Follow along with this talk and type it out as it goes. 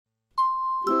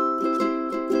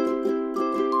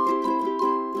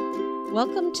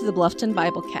Welcome to the Bluffton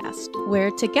Biblecast,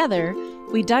 where together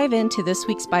we dive into this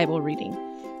week's Bible reading.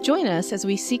 Join us as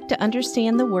we seek to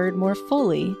understand the Word more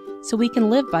fully so we can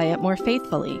live by it more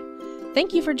faithfully.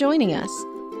 Thank you for joining us.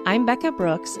 I'm Becca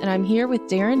Brooks, and I'm here with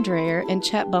Darren Dreyer and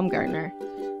Chet Bumgartner.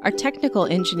 Our technical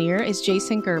engineer is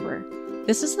Jason Gerber.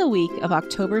 This is the week of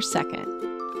October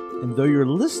 2nd. And though you're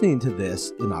listening to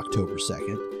this in October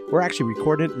 2nd, we're actually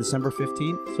recorded December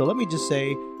 15th, so let me just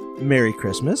say Merry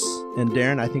Christmas. And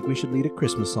Darren, I think we should lead a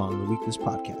Christmas song the week this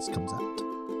podcast comes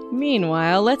out.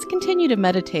 Meanwhile, let's continue to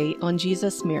meditate on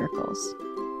Jesus' miracles.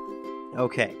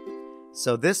 Okay,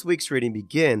 so this week's reading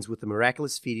begins with the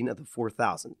miraculous feeding of the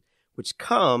 4,000, which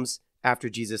comes after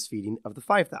Jesus' feeding of the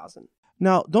 5,000.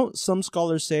 Now, don't some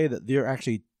scholars say that they're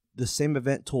actually the same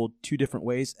event told two different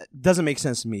ways? It doesn't make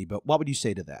sense to me, but what would you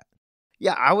say to that?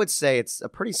 Yeah, I would say it's a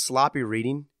pretty sloppy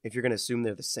reading if you're going to assume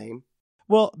they're the same.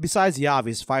 Well, besides the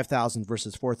obvious 5,000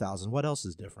 versus 4,000, what else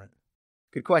is different?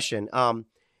 Good question. The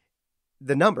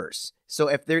numbers. So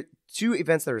if they're two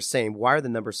events that are the same, why are the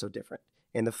numbers so different?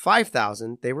 In the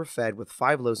 5,000, they were fed with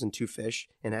 5 loaves and 2 fish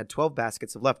and had 12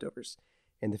 baskets of leftovers.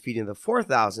 In the feeding of the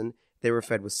 4,000, they were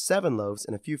fed with 7 loaves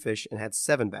and a few fish and had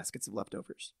 7 baskets of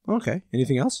leftovers. Okay.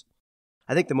 Anything else?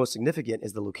 I think the most significant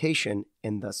is the location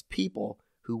and thus people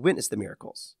who witnessed the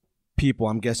miracles. People,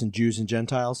 I'm guessing Jews and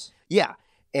Gentiles? Yeah.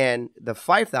 And the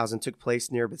 5,000 took place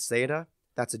near Bethsaida.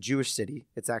 That's a Jewish city.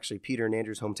 It's actually Peter and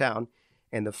Andrew's hometown.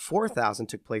 And the 4,000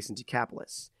 took place in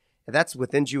Decapolis. And that's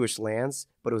within Jewish lands,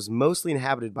 but it was mostly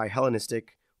inhabited by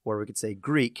Hellenistic, or we could say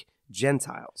Greek,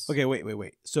 Gentiles. Okay,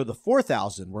 wait. So the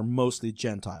 4,000 were mostly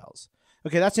Gentiles.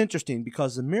 Okay, that's interesting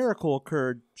because the miracle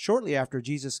occurred shortly after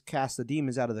Jesus cast the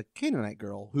demons out of the Canaanite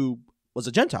girl, who was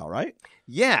a Gentile, right?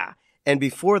 Yeah. And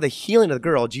before the healing of the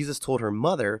girl, Jesus told her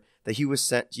mother that he was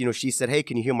sent, she said, "Hey,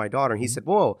 can you heal my daughter?" And he said,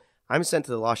 "Whoa, I'm sent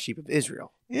to the lost sheep of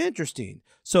Israel." Interesting.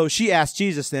 So she asked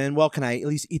Jesus then, well, can I at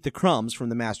least eat the crumbs from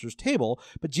the master's table?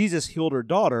 But Jesus healed her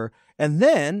daughter and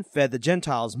then fed the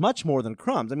Gentiles much more than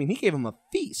crumbs. I mean, he gave them a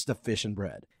feast of fish and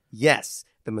bread. Yes,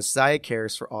 the Messiah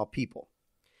cares for all people.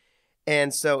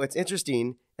 And so it's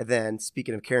interesting, then,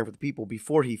 speaking of caring for the people,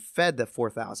 before he fed the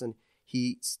 4,000,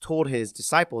 he told his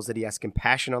disciples that he has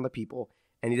compassion on the people,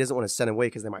 and he doesn't want to send them away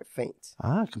because they might faint.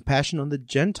 Compassion on the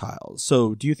Gentiles.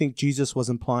 So do you think Jesus was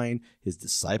implying his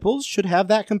disciples should have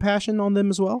that compassion on them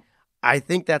as well? I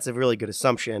think that's a really good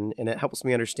assumption, and it helps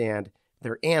me understand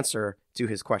their answer to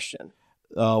his question.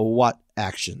 What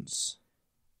actions?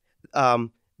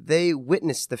 They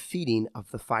witnessed the feeding of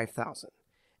the 5,000.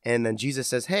 And then Jesus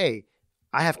says, "Hey,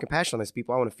 I have compassion on these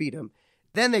people. I want to feed them."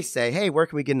 Then they say, "Hey, where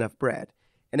can we get enough bread?"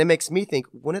 And it makes me think,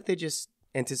 wouldn't they just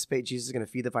anticipate Jesus is going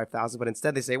to feed the 5,000? But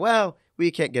instead they say, well,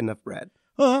 we can't get enough bread.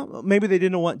 Well, maybe they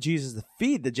didn't want Jesus to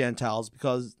feed the Gentiles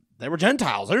because they were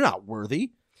Gentiles. They're not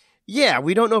worthy. Yeah,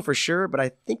 we don't know for sure, but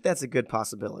I think that's a good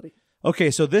possibility.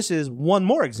 Okay, so this is one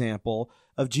more example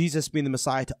of Jesus being the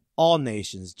Messiah to all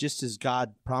nations, just as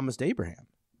God promised Abraham.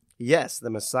 Yes, the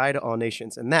Messiah to all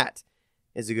nations. And that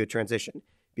is a good transition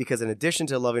because in addition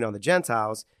to loving on the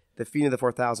Gentiles, the feeding of the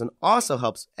 4,000 also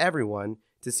helps everyone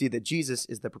to see that Jesus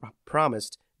is the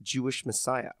promised Jewish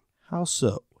Messiah. How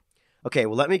so? Okay,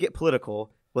 well, let me get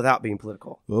political without being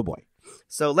political. Oh, boy.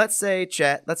 So let's say,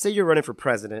 Chet, you're running for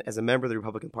president as a member of the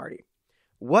Republican Party.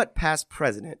 What past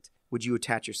president would you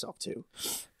attach yourself to?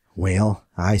 Well,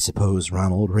 I suppose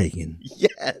Ronald Reagan.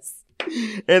 Yes,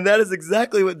 and that is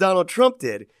exactly what Donald Trump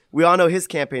did. We all know his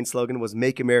campaign slogan was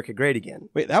 "Make America Great Again."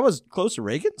 Wait, that was close to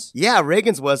Reagan's? Yeah,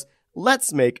 Reagan's was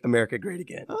 "Let's make America great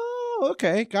again." Oh,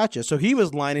 okay, gotcha. So he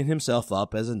was lining himself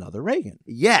up as another Reagan.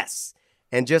 Yes,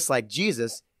 and just like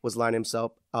Jesus was lining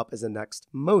himself up as the next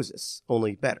Moses,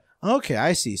 only better. Okay,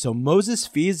 I see. So Moses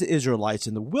feeds the Israelites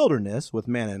in the wilderness with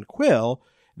manna and quail,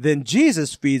 then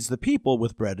Jesus feeds the people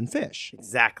with bread and fish.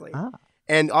 Exactly.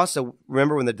 And also,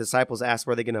 remember when the disciples asked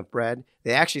where they get enough bread?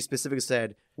 They actually specifically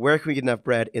said, where can we get enough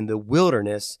bread in the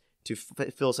wilderness to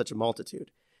fill such a multitude?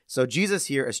 So Jesus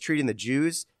here is treating the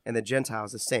Jews and the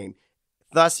Gentiles the same.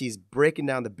 Thus, he's breaking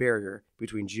down the barrier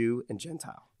between Jew and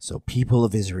Gentile. So people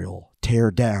of Israel,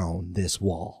 tear down this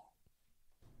wall.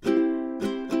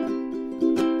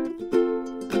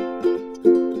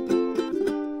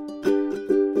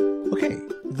 Okay,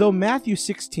 though Matthew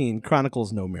 16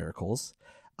 chronicles no miracles,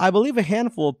 I believe a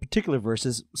handful of particular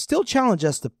verses still challenge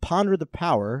us to ponder the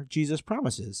power Jesus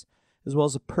promises, as well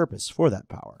as the purpose for that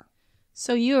power.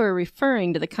 So you are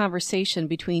referring to the conversation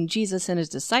between Jesus and his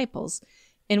disciples,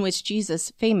 in which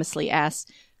Jesus famously asks,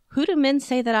 "Who do men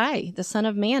say that I, the Son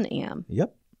of Man, am?"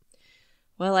 Yep.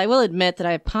 Well, I will admit that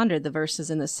I have pondered the verses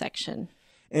in this section.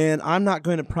 And I'm not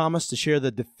going to promise to share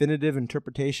the definitive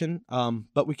interpretation,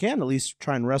 but we can at least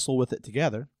try and wrestle with it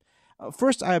together.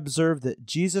 First, I observed that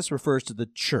Jesus refers to the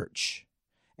church,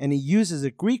 and he uses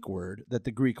a Greek word that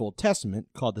the Greek Old Testament,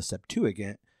 called the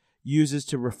Septuagint, uses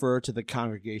to refer to the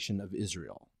congregation of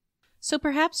Israel. So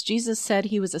perhaps Jesus said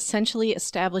he was essentially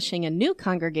establishing a new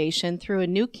congregation through a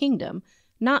new kingdom,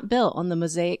 not built on the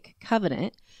Mosaic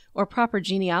covenant or proper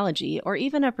genealogy or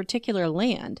even a particular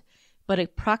land, but a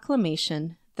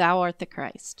proclamation, "Thou art the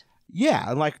Christ." Yeah,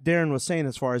 and like Darren was saying,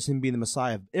 as far as him being the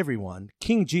Messiah of everyone,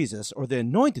 King Jesus, or the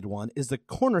Anointed One, is the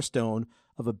cornerstone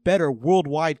of a better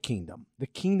worldwide kingdom, the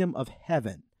kingdom of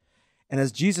heaven. And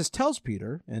as Jesus tells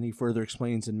Peter, and he further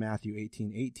explains in Matthew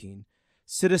 18:18,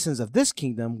 citizens of this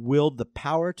kingdom wield the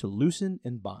power to loosen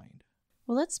and bind.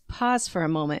 Well, let's pause for a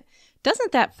moment.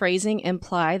 Doesn't that phrasing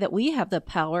imply that we have the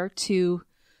power to,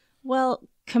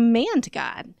 command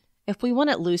God? If we want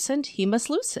it loosened, he must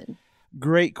loosen.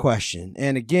 Great question.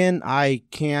 And again, I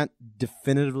can't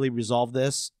definitively resolve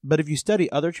this, but if you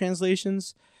study other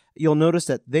translations, you'll notice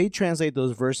that they translate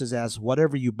those verses as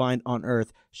whatever you bind on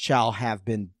earth shall have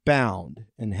been bound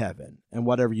in heaven, and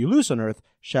whatever you loose on earth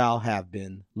shall have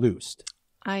been loosed.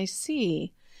 I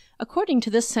see. According to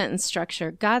this sentence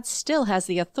structure, God still has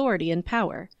the authority and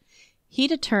power. He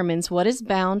determines what is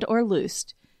bound or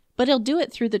loosed, but he'll do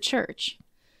it through the church.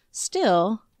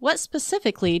 Still, what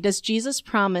specifically does Jesus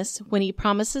promise when he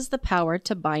promises the power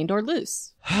to bind or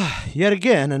loose? Yet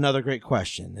again, another great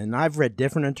question. And I've read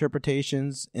different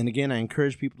interpretations. And again, I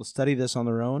encourage people to study this on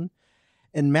their own.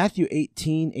 In Matthew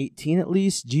 18:18 at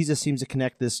least, Jesus seems to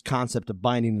connect this concept of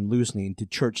binding and loosening to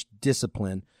church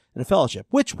discipline and fellowship,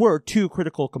 which were two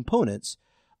critical components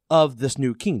of this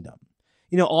new kingdom.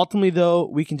 Ultimately, though,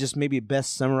 we can just maybe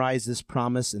best summarize this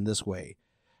promise in this way.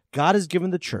 God has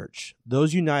given the church,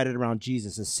 those united around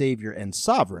Jesus as Savior and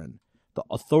Sovereign, the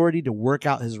authority to work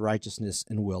out his righteousness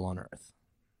and will on earth.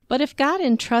 But if God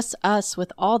entrusts us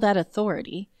with all that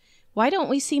authority, why don't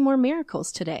we see more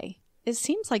miracles today? It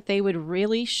seems like they would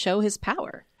really show his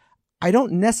power. I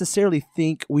don't necessarily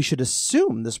think we should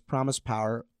assume this promised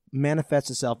power manifests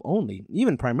itself only,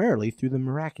 even primarily, through the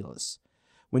miraculous.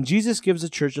 When Jesus gives the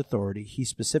church authority, he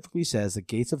specifically says the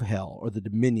gates of hell or the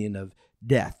dominion of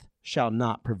death shall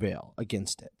not prevail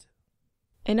against it.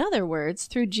 In other words,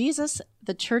 through Jesus,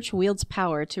 the church wields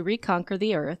power to reconquer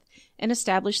the earth and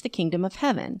establish the kingdom of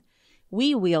heaven.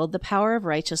 We wield the power of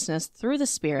righteousness through the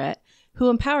Spirit, who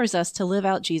empowers us to live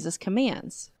out Jesus'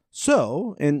 commands.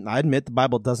 So, and I admit the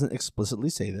Bible doesn't explicitly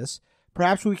say this,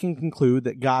 perhaps we can conclude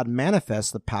that God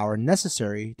manifests the power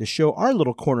necessary to show our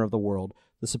little corner of the world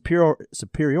the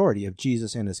superiority of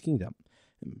Jesus and his kingdom.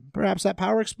 Perhaps that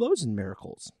power explodes in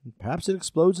miracles. Perhaps it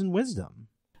explodes in wisdom.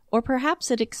 Or perhaps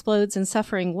it explodes in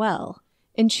suffering well,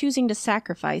 in choosing to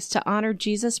sacrifice to honor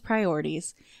Jesus'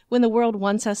 priorities when the world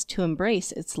wants us to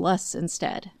embrace its lusts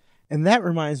instead. And that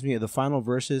reminds me of the final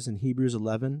verses in Hebrews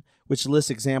 11, which lists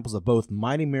examples of both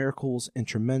mighty miracles and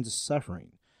tremendous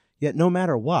suffering. Yet no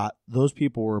matter what, those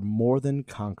people were more than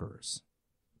conquerors.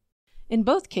 In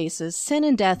both cases, sin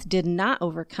and death did not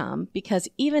overcome because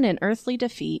even in earthly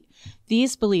defeat,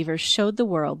 these believers showed the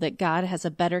world that God has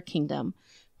a better kingdom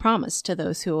promised to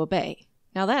those who obey.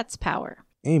 Now that's power.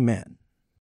 Amen.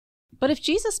 But if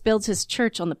Jesus builds his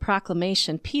church on the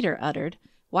proclamation Peter uttered,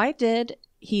 why did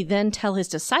he then tell his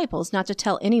disciples not to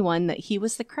tell anyone that he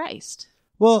was the Christ?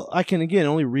 Well, I can again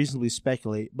only reasonably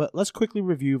speculate, but let's quickly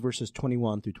review verses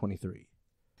 21 through 23.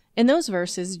 In those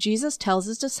verses, Jesus tells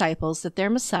his disciples that their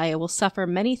Messiah will suffer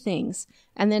many things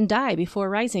and then die before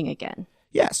rising again.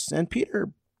 Yes, and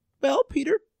Peter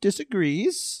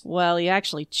disagrees. Well, he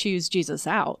actually chews Jesus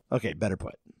out. Okay, better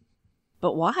put.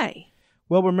 But why?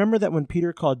 Well, remember that when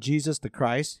Peter called Jesus the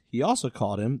Christ, he also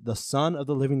called him the Son of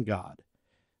the living God.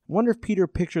 I wonder if Peter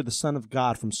pictured the Son of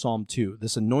God from Psalm 2,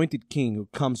 this anointed king who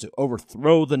comes to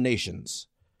overthrow the nations.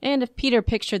 And if Peter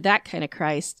pictured that kind of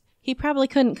Christ, he probably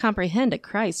couldn't comprehend a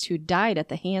Christ who died at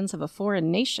the hands of a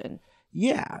foreign nation.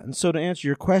 Yeah, and so to answer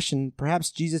your question, perhaps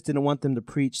Jesus didn't want them to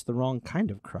preach the wrong kind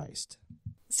of Christ.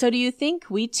 So do you think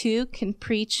we too can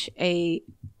preach an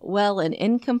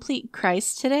incomplete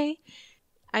Christ today?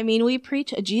 I mean, we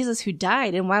preach a Jesus who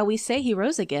died, and while we say he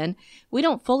rose again, we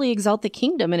don't fully exalt the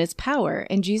kingdom and his power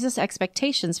and Jesus'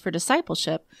 expectations for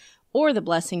discipleship or the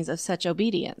blessings of such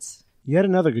obedience. Yet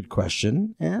another good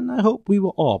question, and I hope we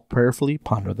will all prayerfully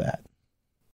ponder that.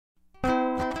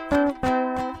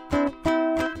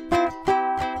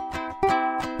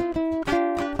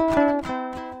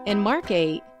 In Mark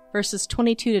 8, verses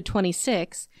 22 to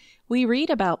 26, we read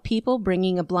about people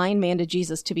bringing a blind man to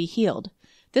Jesus to be healed.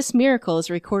 This miracle is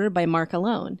recorded by Mark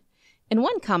alone. In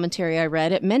one commentary I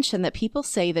read, it mentioned that people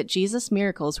say that Jesus'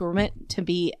 miracles were meant to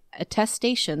be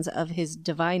attestations of his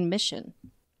divine mission.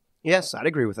 Yes, I'd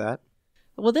agree with that.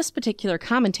 Well, this particular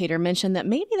commentator mentioned that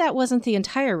maybe that wasn't the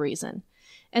entire reason.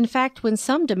 In fact, when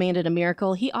some demanded a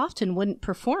miracle, he often wouldn't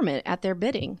perform it at their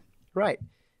bidding. Right,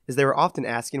 as they were often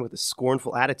asking with a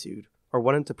scornful attitude or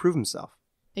wanting to prove himself.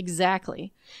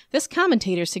 Exactly. This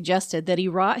commentator suggested that he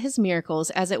wrought his miracles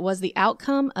as it was the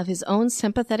outcome of his own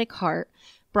sympathetic heart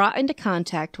brought into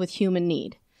contact with human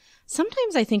need.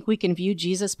 Sometimes I think we can view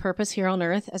Jesus' purpose here on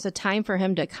earth as a time for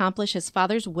him to accomplish his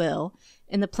Father's will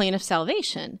in the plan of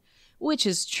salvation, which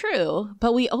is true,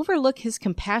 but we overlook his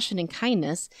compassion and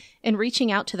kindness in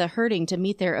reaching out to the hurting to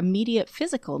meet their immediate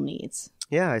physical needs.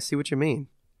 Yeah, I see what you mean.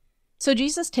 So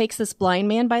Jesus takes this blind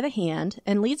man by the hand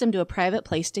and leads him to a private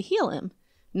place to heal him,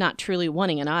 not truly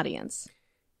wanting an audience.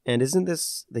 And isn't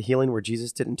this the healing where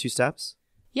Jesus did in 2 steps?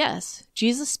 Yes,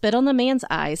 Jesus spit on the man's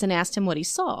eyes and asked him what he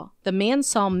saw. The man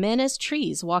saw men as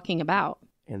trees walking about.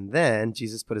 And then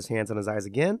Jesus put his hands on his eyes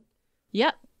again?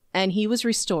 Yep, and he was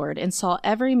restored and saw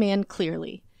every man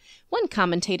clearly. One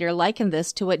commentator likened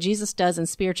this to what Jesus does in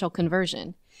spiritual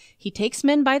conversion. He takes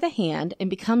men by the hand and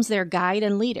becomes their guide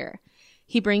and leader.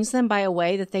 He brings them by a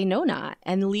way that they know not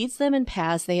and leads them in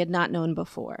paths they had not known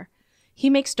before. He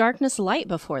makes darkness light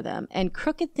before them and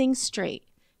crooked things straight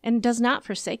and does not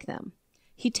forsake them.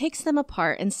 He takes them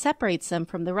apart and separates them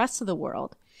from the rest of the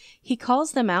world. He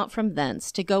calls them out from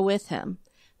thence to go with him.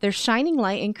 Their shining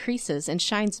light increases and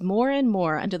shines more and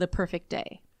more unto the perfect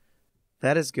day.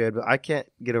 That is good, but I can't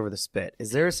get over the spit. Is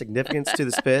there a significance to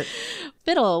the spit?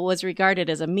 Spittle was regarded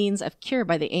as a means of cure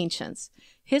by the ancients.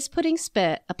 His putting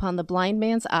spit upon the blind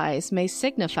man's eyes may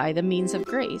signify the means of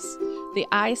grace, the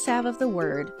eye salve of the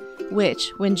word, which,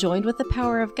 when joined with the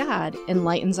power of God,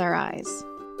 enlightens our eyes.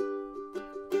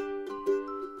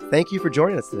 Thank you for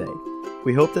joining us today.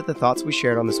 We hope that the thoughts we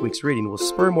shared on this week's reading will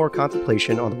spur more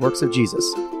contemplation on the works of Jesus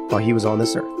while he was on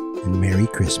this earth. And Merry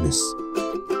Christmas.